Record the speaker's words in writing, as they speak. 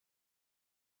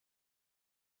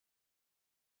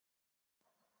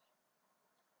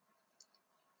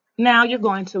Now you're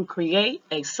going to create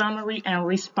a summary and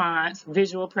response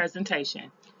visual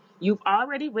presentation. You've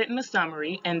already written a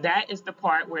summary, and that is the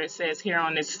part where it says here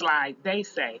on this slide, they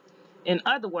say. In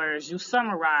other words, you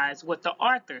summarize what the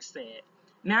author said.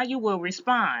 Now you will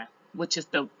respond, which is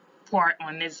the part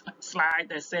on this slide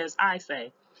that says I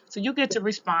say. So you get to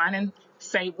respond and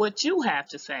say what you have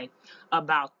to say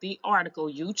about the article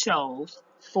you chose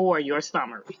for your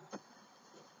summary.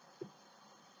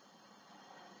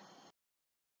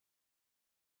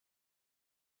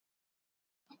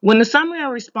 When the summary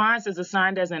or response is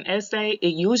assigned as an essay,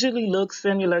 it usually looks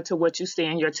similar to what you see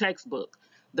in your textbook.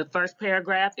 The first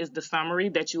paragraph is the summary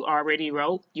that you already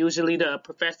wrote. Usually the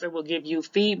professor will give you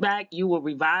feedback. You will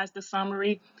revise the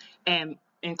summary and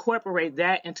incorporate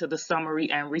that into the summary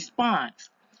and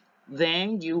response.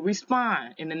 Then you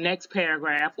respond in the next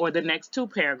paragraph or the next two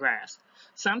paragraphs.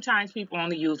 Sometimes people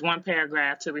only use one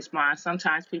paragraph to respond.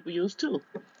 Sometimes people use two.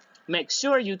 Make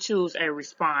sure you choose a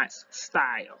response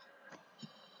style.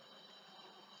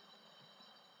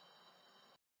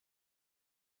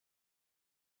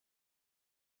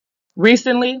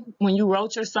 Recently, when you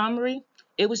wrote your summary,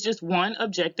 it was just one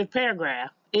objective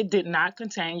paragraph. It did not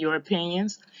contain your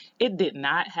opinions. It did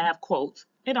not have quotes.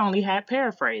 It only had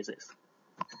paraphrases.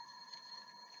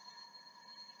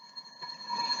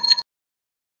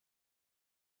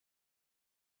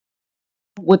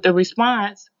 With the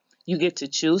response, you get to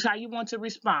choose how you want to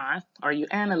respond. Are you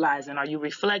analyzing? Are you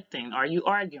reflecting? Are you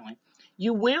arguing?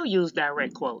 You will use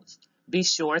direct quotes. Be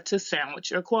sure to sandwich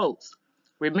your quotes.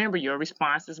 Remember, your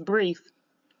response is brief.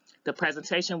 The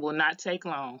presentation will not take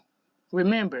long.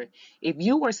 Remember, if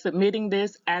you were submitting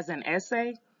this as an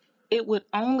essay, it would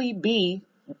only be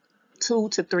 2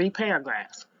 to 3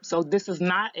 paragraphs. So this is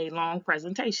not a long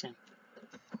presentation.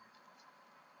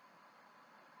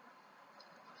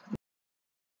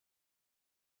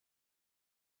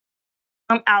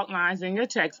 Some outlines in your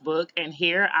textbook, and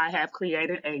here I have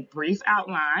created a brief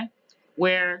outline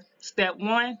where step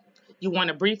one, you want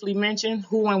to briefly mention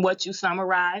who and what you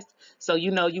summarized. So you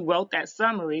know you wrote that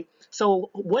summary. So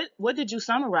what did you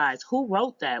summarize? Who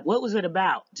wrote that? What was it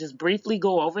about? Just briefly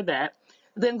go over that.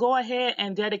 Then go ahead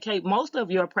and dedicate most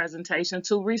of your presentation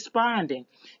to responding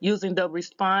using the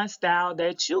response style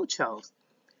that you chose.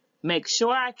 Make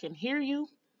sure I can hear you.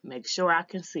 Make sure I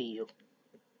can see you.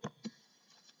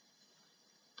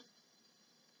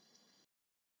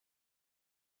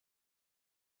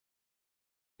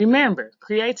 Remember,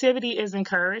 creativity is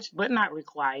encouraged but not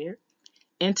required.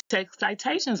 In-text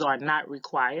citations are not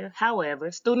required.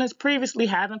 However, students previously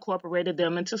have incorporated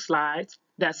them into slides.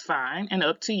 That's fine and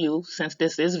up to you since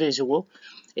this is visual.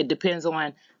 It depends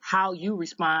on how you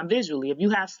respond visually. If you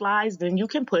have slides, then you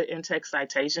can put in-text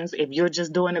citations. If you're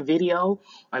just doing a video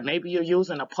or maybe you're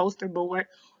using a poster board,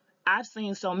 I've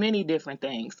seen so many different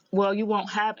things. Well, you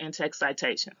won't have in-text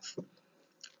citations.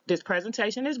 This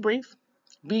presentation is brief.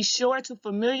 Be sure to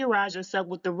familiarize yourself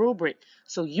with the rubric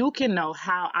so you can know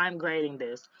how I'm grading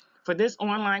this. For this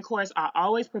online course, I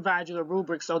always provide you a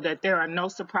rubric so that there are no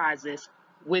surprises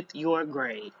with your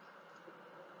grade.